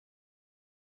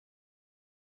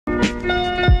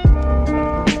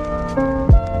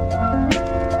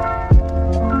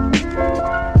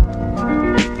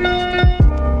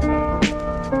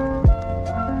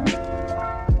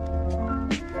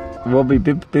Robbie,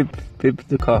 bib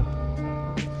the car.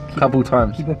 A couple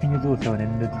times. Keep opening your door, so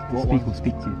and then the speaker will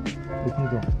speak to you. Open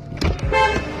your door.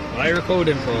 What are you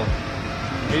recording for?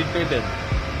 Who's bidding?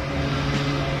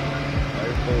 I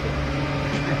recording.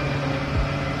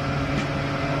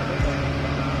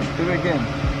 Do it again.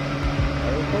 I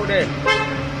recording.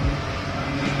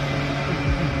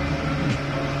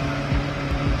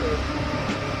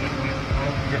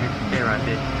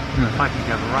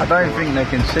 I don't think they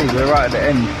can see, we're right at the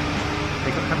end.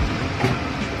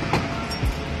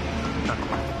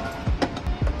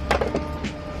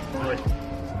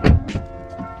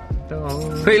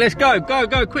 Quick, let's go,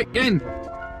 quick, get in.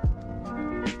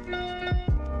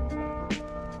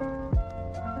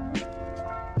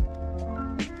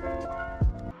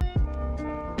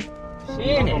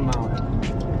 Seeing it?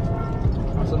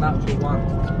 That's an actual one.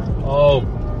 Oh.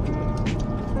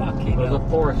 There's a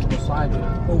forest beside it.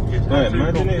 Yeah,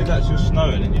 imagine it is actually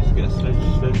snowing and you just get sledged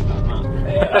like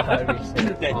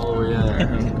that. Oh yeah.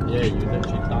 Yeah, you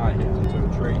literally die here into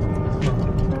a tree.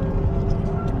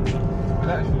 There's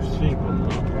actual sheep on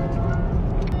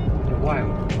that. They're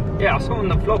wild. Yeah, I saw on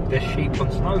the vlog there's sheep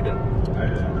on Snowden. Oh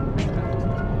yeah.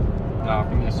 No, I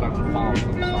think there's some farms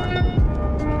on the side.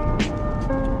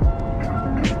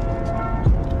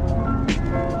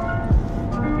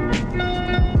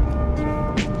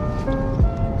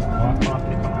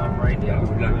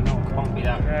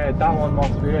 Yeah, that one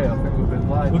must be it. I think we've been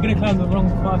live. We're gonna climb the wrong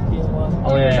fucking one.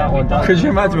 Oh yeah, that one. Could you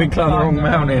imagine we climb the wrong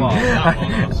mountain?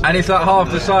 And it's like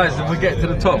half the size, and we get to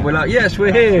the top, we're like, yes,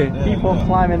 we're here. Keep on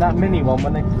climbing that mini one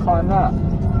when they climb that.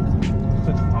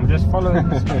 I'm just following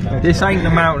this. This ain't the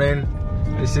mountain.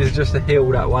 This is just a hill,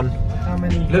 that one. How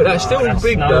many? Look, that's still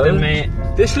big Snowden, though. mate.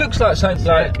 This looks like something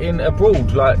like in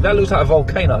abroad. Like that looks like a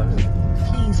volcano.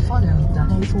 Please follow the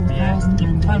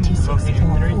A4036 for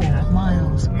 4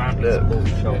 miles.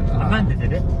 Amanda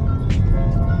did it.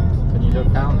 Can you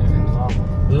look down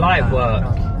there? Light work.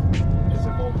 It's a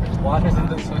volcano. Why does it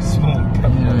look so small?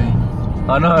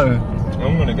 I know.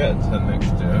 I'm gonna get a tent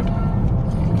next year.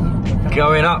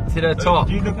 Going up to the top.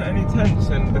 Did you look at any tents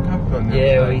in the Capcom?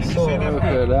 Yeah, we saw. Look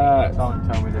at that. Don't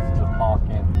tell me this is a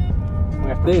parking.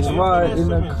 This right in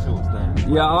the.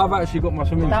 Yeah, I've actually got my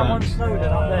swimming That trunks. one's Snowden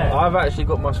up there. I've actually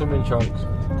got my swimming trunks.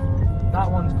 That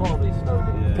one's got to be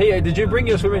Snowden. Yeah. Peter, did you bring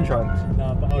your swimming trunks?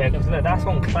 No, but Yeah, because look, that's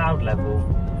on cloud level.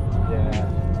 Yeah.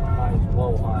 that is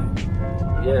well high.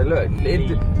 Yeah, look,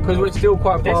 because we're still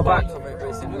quite far back This from it, but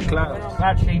it's in the clouds.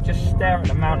 Actually, just stare at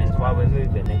the mountains while we're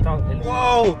moving. They don't. It looks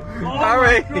Whoa!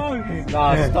 Harry!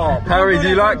 Nah, stop. Harry, do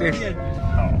you like this?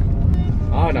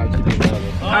 I'd actually be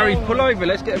nervous. Harry, pull over,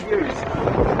 let's get a view.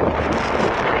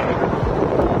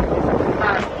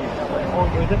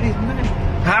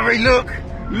 Harry, look!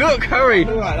 Look, Harry!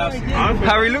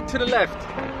 Harry, look to the left.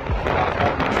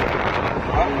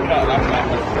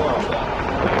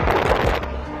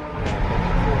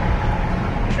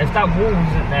 If that wall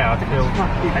isn't there, I'd feel.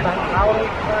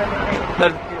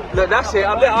 Look, that's it.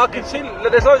 I can see.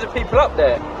 Look, there's loads of people up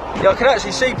there. Yeah, I can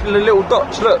actually see the little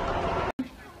dots. Look.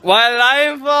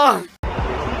 Wildlife. Are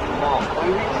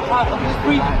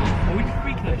we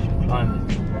freakish?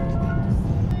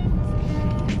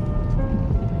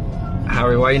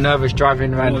 Harry, why are you nervous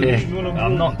driving around here?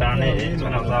 I'm not down here. It's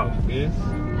when I was out.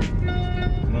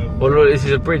 Well, look, this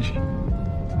is a bridge.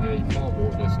 Yeah, you can't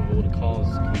walk this with all the cars.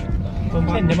 I'm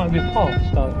saying there might be a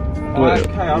path.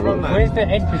 Where's the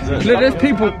entrance? Look, there's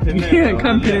people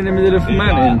camping in the middle of the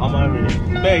mountain. I'm over it.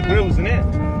 Bear Grylls, isn't it?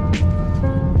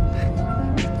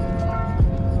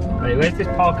 Wait, where's this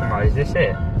parking right? Is this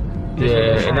it?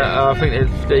 Yeah, and I think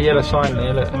it's the yellow sign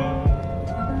there. Look.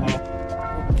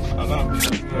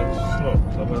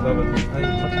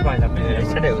 They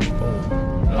said it was full.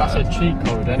 That's a cheat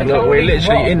code, isn't it? Look, we're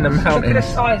literally in the Look at the mountains.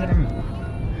 size of them.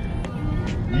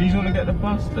 You just want to get the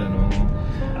bus then,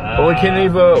 or? Or we can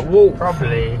either walk.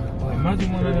 Probably.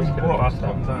 Imagine one of Just them get the blocks bus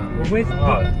come down. down. Well, where's the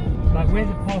Right. where's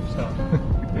the path start?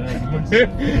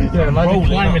 Yeah, imagine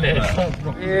climbing it.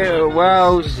 Yeah,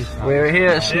 Wales. We're here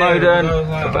at Snowden.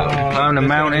 About to climb the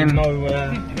mountain.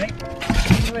 Nowhere.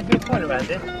 Where's the point around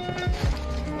it?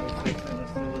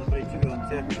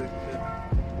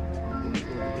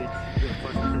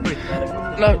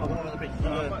 No.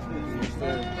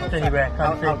 Anywhere,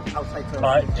 can't see.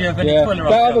 Right, do you have any Yeah. toilet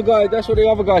That other guy. That's what the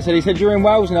other guy said. He said you're in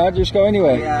Wales now. Just go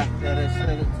anywhere. Yeah, there's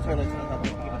toilets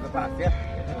at the back, yeah?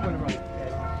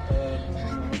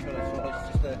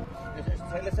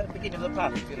 Toilets at the beginning of the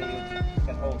path, you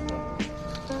can hold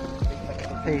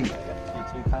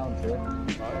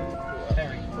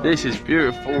This is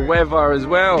beautiful weather as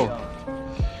well.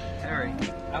 Harry,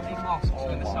 how many masks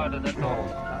on the side of the door?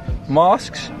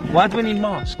 Masks? Why do we need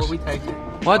masks? What we take it?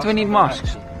 Why do we need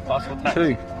masks?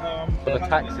 Two. For the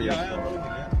taxi.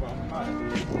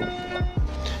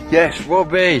 Yes,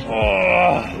 Robbie.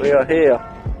 We are here.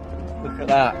 Look at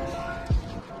that.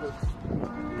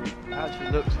 It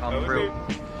actually looks unreal.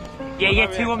 Yeah,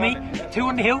 2 on me. 2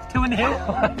 on the hill. 2 on the hill.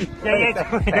 Yeah,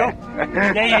 2 on the hill.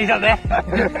 Yeah, he's up there.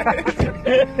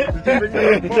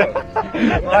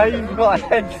 Why you got a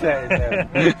headset in there?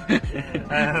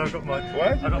 I've got mine. What?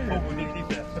 I've got portable DVD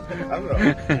there. I'm not.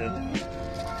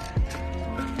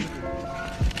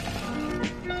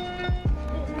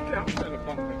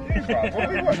 What are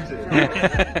we watching?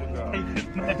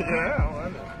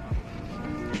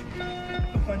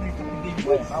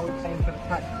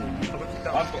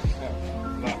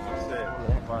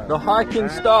 The hiking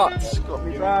starts. Got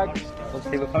me bags.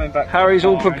 Obviously, we're coming back. Harry's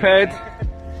all prepared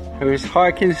with his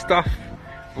hiking stuff.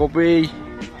 Robbie.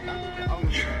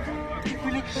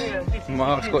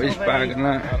 Mark's got his bag and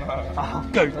that. Oh,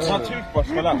 go. My toothbrush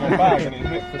fell out my bag and it's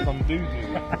next to some doo-doo.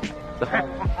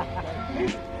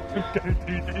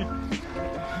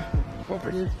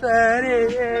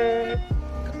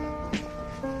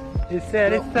 He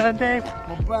said it's Sunday.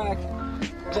 My bag.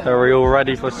 Terry all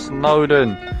ready for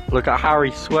Snowden. Look at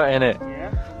Harry sweating it.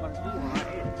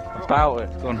 About it.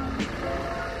 Gone.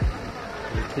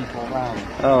 People around.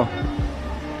 Oh.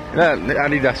 Yeah,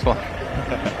 that's fine.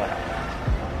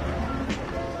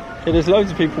 Yeah, there's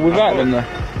loads of people without them there. I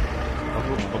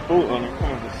bought one and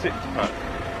come with a 6-pack.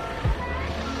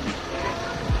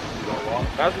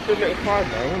 That's a good little find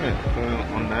though, wasn't it?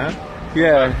 On there.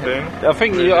 Yeah. I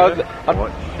think you. What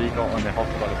she got on the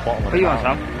hospital at the bottom of the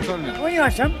mountain. What you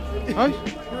want, Sam? Huh? You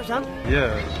want some?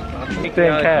 Yeah. Didn't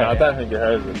care. I don't think it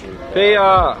has it. Beer. I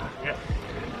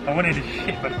wanted to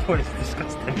shit, but the toilet's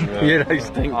disgusting. Yeah, they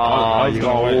stink. Oh, you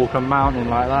gotta walk a mountain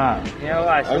like that. Yeah,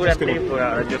 alright, so all just them gonna- people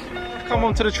out there just... Come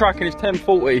on to the track and it's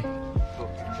 10:40.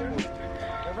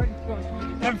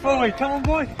 10:40, come on,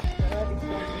 boy!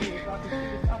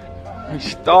 We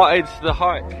started the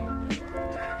hike.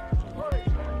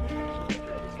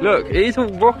 Look, it is all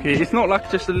rocky. It's not like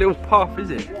just a little path,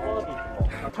 is it?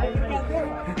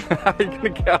 How are you gonna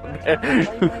get up there?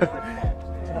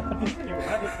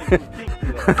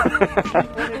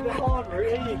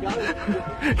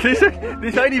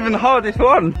 This ain't even the hardest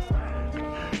one.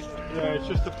 Yeah, it's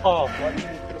just a path. Like you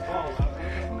could have passed.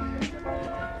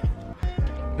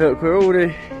 Look, we're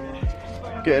already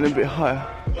getting a bit higher.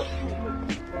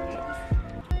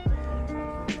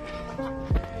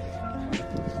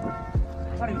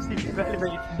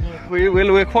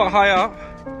 We're quite high up.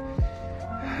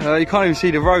 You can't even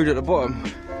see the road at the bottom.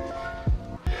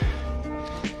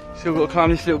 Still got to climb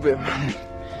this little bit.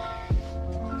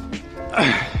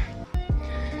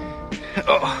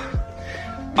 Oh,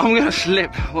 I'm gonna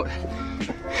slip. What?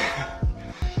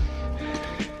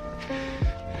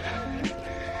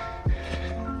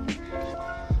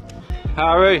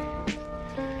 Harry.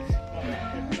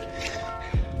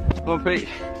 Come on, Pete.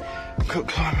 I've got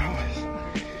to climb out this.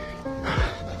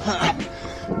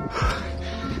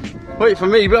 Wait for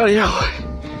me, bloody hell.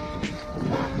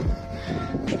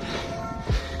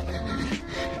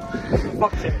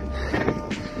 Fucked it.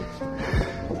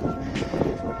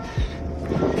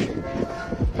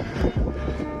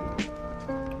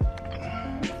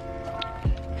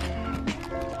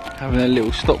 Having a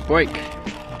little stop break.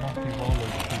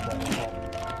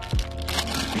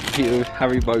 Here with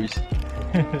Harry Bowes.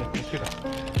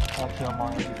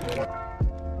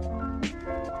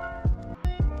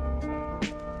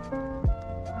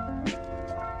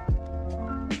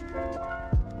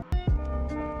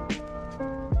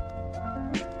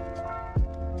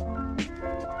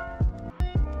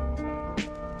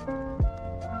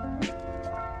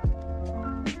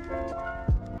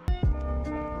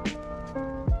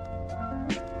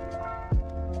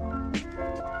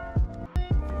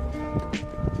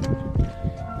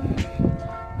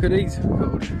 Look at these,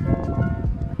 God.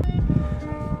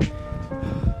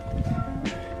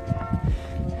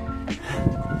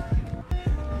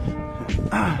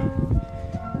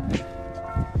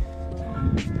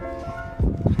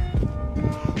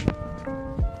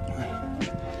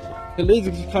 The leaves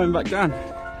are just coming back down.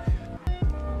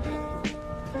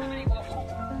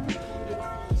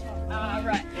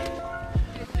 Right.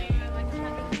 Just so you're like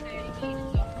 130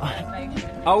 meters off the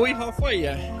elevation. Are we halfway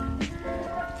yet?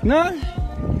 No?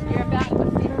 You're about a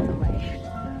fifth away.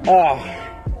 Oh.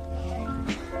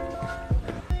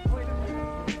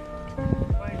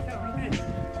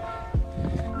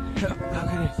 Look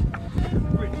at this.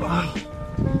 Wow.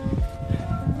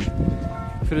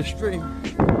 For the stream.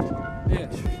 Yeah.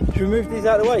 Should we move these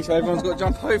out of the way so everyone's got to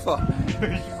jump over?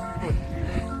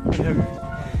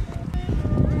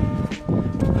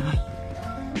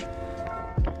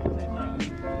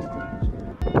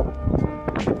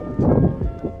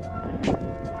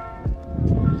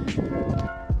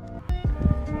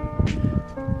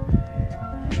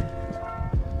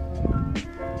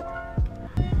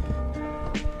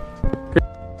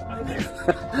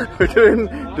 We're doing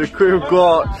the crib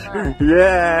watch.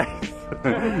 Yeah.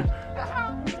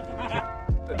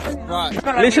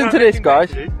 Right. Listen to this,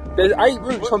 guys. There's 8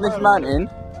 routes on this mountain,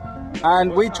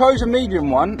 and we chose a medium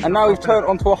one, and now we've turned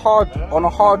onto a hard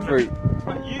route.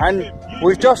 And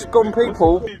we've just gone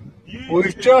people.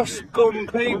 We've just gone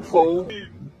people.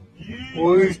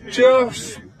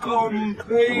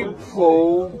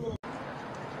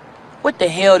 What the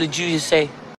hell did you just say?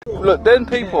 Look, them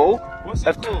people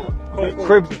have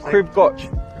crib gotch.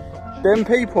 Them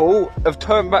people have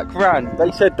turned back round.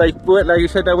 They said they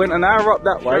went an hour up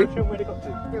that way,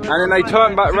 and then they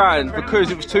turned back round because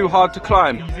it was too hard to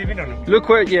climb. Look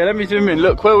where, yeah, let me zoom in.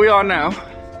 Look where we are now,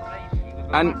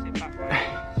 and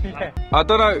I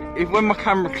don't know if when my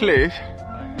camera clears,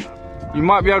 you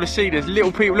might be able to see there's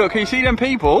little people. Look, can you see them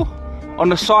people on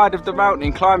the side of the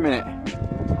mountain climbing it?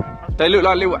 They look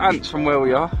like little ants from where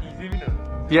we are.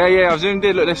 Yeah, I've zoomed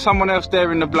in. Look, there's someone else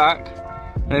there in the black,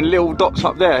 and then little dots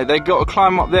up there. They got to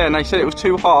climb up there, and they said it was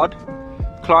too hard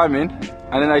climbing,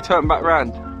 and then they turned back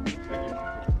round.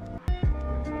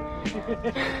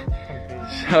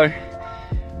 So,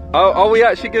 are we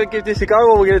actually going to give this a go,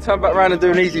 or are we going to turn back round and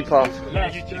do an easy path? From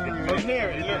here,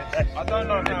 it looks, I don't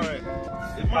know how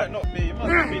it might not be, it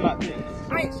might be like this.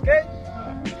 I ain't scared.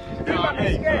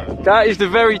 That is the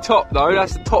very top though,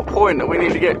 that's the top point that we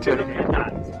need to get to.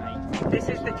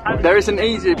 There is an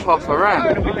easier path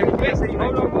around,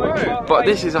 but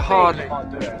this is a hard,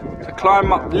 to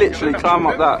climb up, literally climb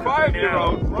up that.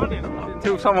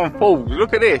 Until someone falls,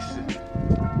 look at this.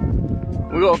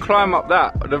 We've got to climb up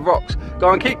that, the rocks. Go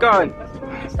on, keep going.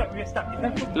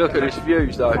 Look at this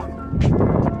views though.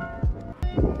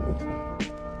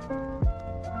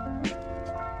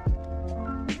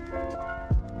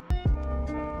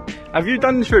 Have you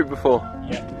done this route before?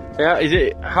 Yeah. Yeah, is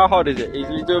it, how hard is it?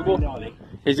 Easily doable? Gnarly.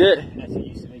 Is it? That's it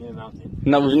used to be in the mountain.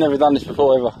 No, we've never done this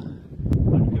before ever.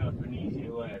 I'd go up an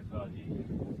easier way, buddy.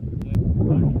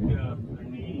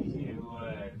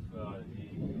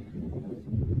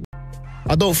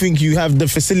 I don't think you have the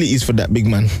facilities for that, big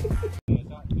man.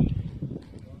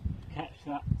 Catch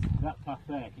that path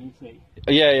there, can you see?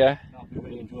 Yeah. That'll be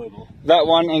really enjoyable. That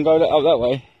one and go up that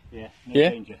way? Yeah, no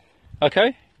danger.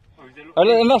 Okay.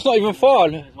 And that's not even far.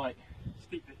 There's like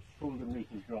steep falls and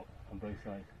meters drop on both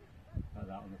sides. Like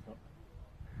that on the top.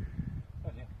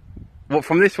 What,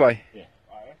 from this way? Yeah.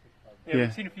 Yeah,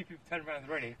 we've seen a few people turn around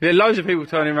already. Yeah, loads of people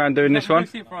turning around doing this one.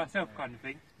 We'll see it for ourselves kind of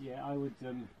thing. Yeah, I would,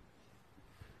 well,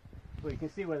 you can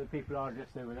see where the people are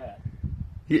just over there.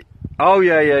 Yeah. Oh,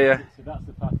 yeah. So that's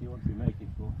the path you want to be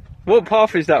making for. What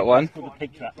path is that one? For the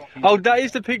pig trap. Oh, that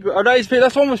is the pig. Oh, that's the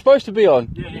one we're supposed to be on.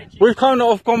 Yeah. We've gone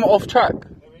off track.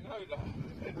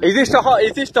 Is this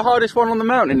the hardest one on the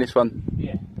mountain? This one?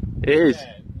 Yeah. It is.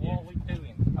 What are we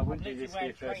doing? I wouldn't do this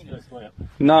here first way up.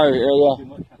 No, I'd be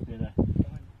much happier there.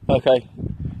 Okay.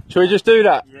 Shall we just do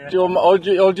that? Yeah. Do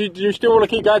you still want to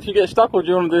keep going till you get stuck, or do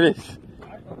you want to do this?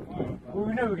 Well,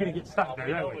 we know we're going to get stuck though,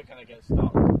 don't we? We're going to get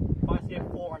stuck. If I see a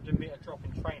 400 metre drop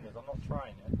in trainers, I'm not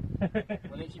trying it.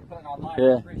 We're literally putting our life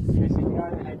at risk. Yes, you can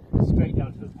either head straight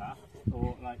down to the path,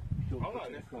 or like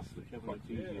shortcut across, whichever looks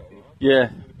easier for you.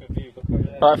 Yeah.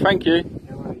 Alright, thank you.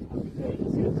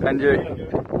 And you.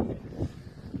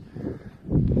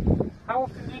 How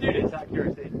often do you do this,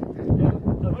 accuracy? Yeah,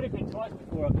 I've only been twice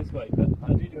before up this way, but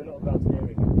I do a lot of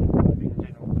mountaineering in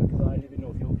general, because I live in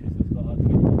North Yorkshire, so it's not hard to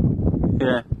get here.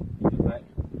 Yeah.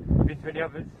 Been to any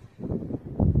others?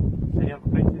 Any other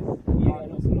places? Yeah,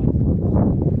 lots and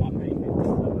lots. My main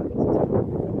business,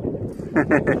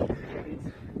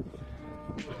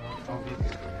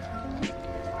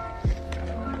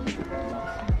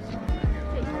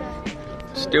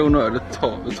 Still not at the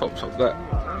top. The top's up that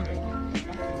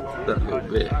little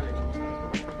bit.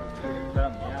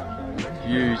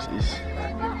 Views is.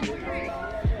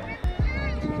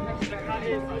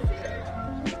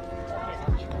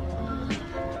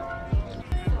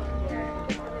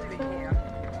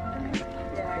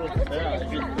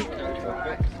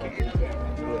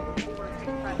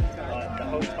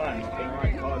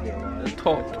 The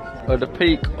top of the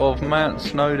peak of Mount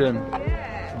Snowden.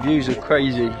 Views are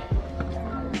crazy.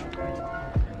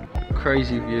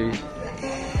 Crazy views.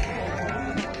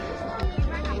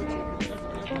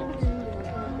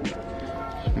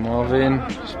 It's Marvin,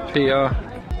 it's Peter,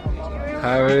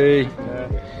 Harry.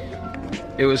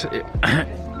 It was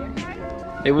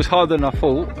harder than I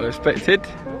thought. I expected.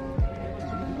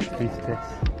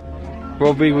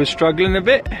 Robbie was struggling a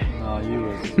bit. Oh, you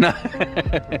was. No.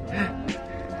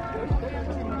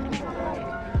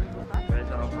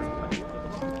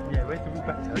 Yeah, where's the route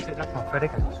back to? Is it that path? Where they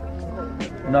go?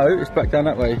 No, it's back down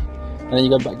that way. And then you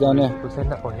go back down there. We'll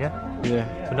send that one, yeah?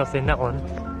 Yeah. We're not seeing that one.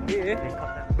 Here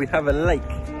we have a lake.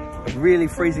 A really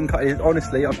freezing cold.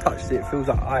 Honestly, I've touched it. It feels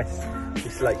like ice.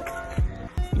 This lake.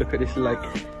 Look at this lake.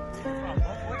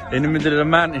 In the middle of the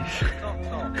mountains.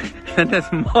 And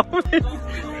there's marvin.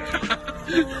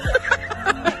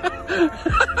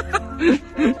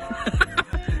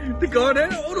 The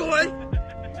garden all the way.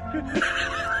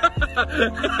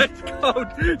 It's cold.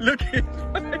 Look at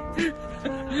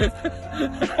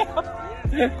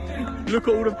Look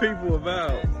at all the people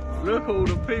about. Look at all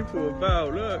the people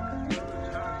about. Look.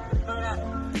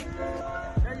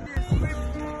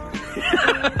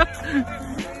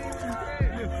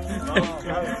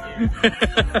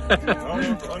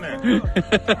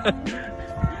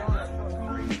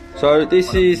 So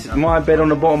this is my bed on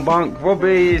the bottom bunk.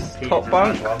 Robbie's top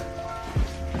bunk.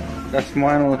 That's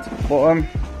mine on the bottom.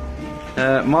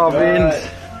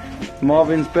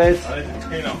 Marvin's bed.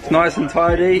 It's nice and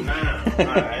tidy.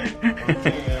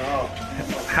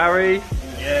 Harry.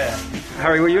 Yeah.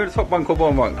 Harry, were you at the top bunk or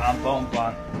bottom bunk? I'm bottom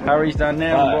bunk. Harry's down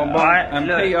there on the bottom bunk. Right, And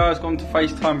look. Peter's gone to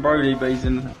FaceTime Brody, but he's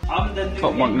in the I'm the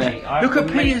top bunk there. Look at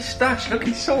Peter's stash, look,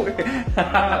 he's sorted. He's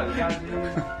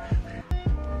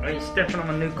stepping on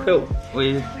a new quilt.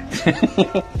 With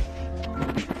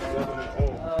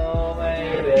oh,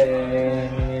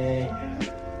 baby.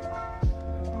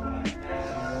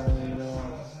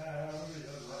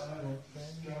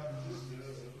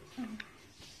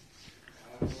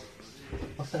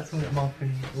 What's that song that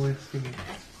Marvin always sings?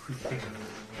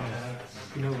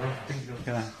 You know what I'm thinking of?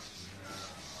 Yeah.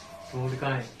 All the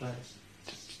guys, like,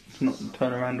 It's not the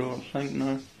turnaround or something,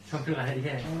 no. something like that,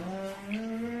 yeah.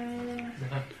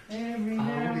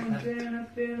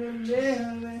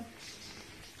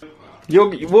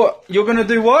 You're gonna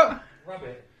do what? Rub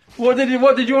it. What did you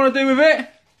want to do with it?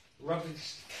 Rub it.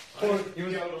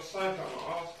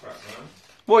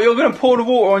 What, you're gonna pour the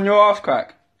water on your ass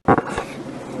crack?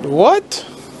 What?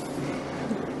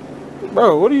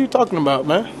 Bro, what are you talking about,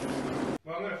 man?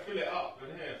 Well, I'm gonna fill it up in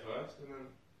here first, and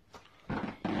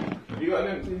then. Have you got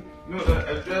an empty? No,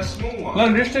 a small one.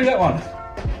 No, just do that one.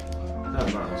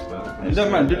 Doesn't matter, I suppose. It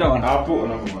doesn't matter, do that one. I bought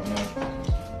another one. No.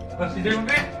 What's he doing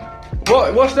with it?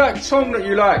 What's that song that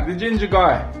you like? The ginger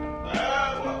guy.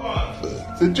 What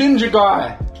one? The ginger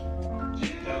guy.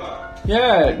 Ginger.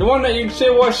 Yeah, the one that you see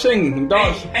always sing and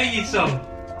dance. Hey, you song.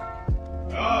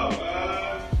 Oh,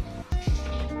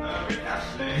 Rick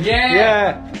Ashley. Yeah.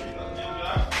 Yeah.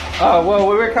 Oh, well,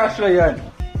 we're Rick Ashley then.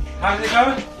 How's it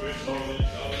going?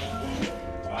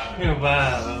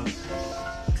 Wow.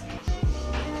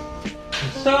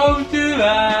 So do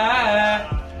I.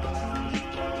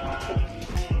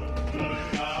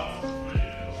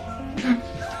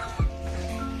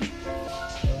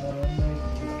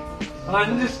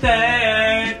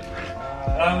 Understand,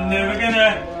 I'm never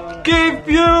gonna Give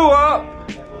you up.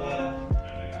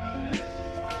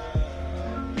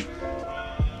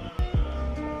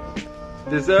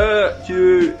 Desert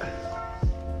you.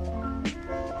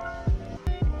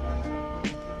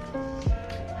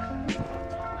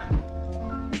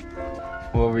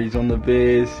 Worries on the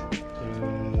beers.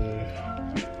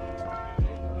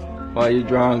 Why are you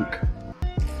drunk? I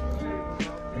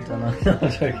don't know. I'm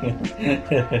joking.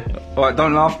 Alright,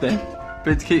 don't laugh then.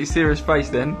 But to keep a serious face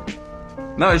then.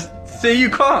 No, see, you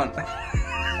can't.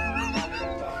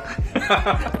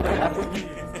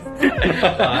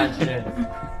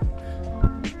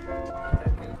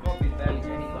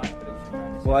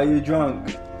 Why are you drunk?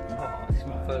 It's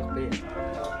my first beer.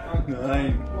 No, I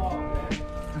ain't.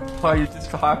 Why are you just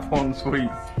hype on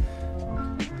sweets?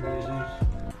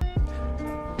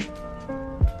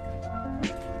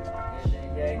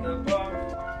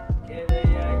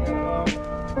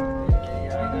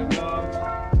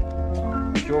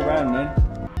 It's your round then.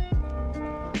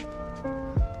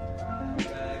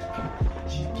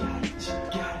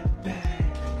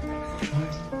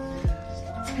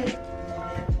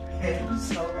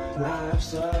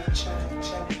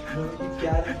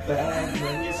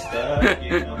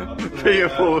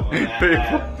 Beautiful,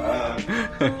 beautiful.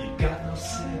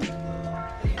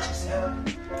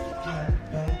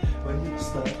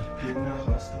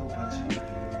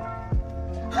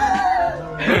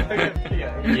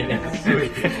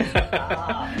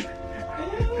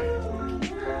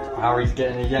 Harry's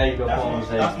getting a Jaeger bomb.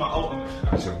 That's my ultimate.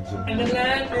 And the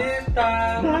land is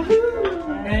dark,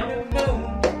 and the moon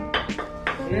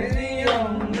is the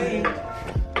only.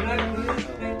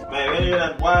 Mate, when you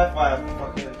had Wi-Fi for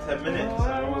fucking 10 minutes,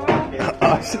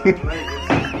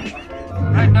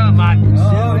 Right now, man.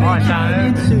 Right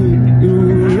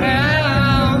now.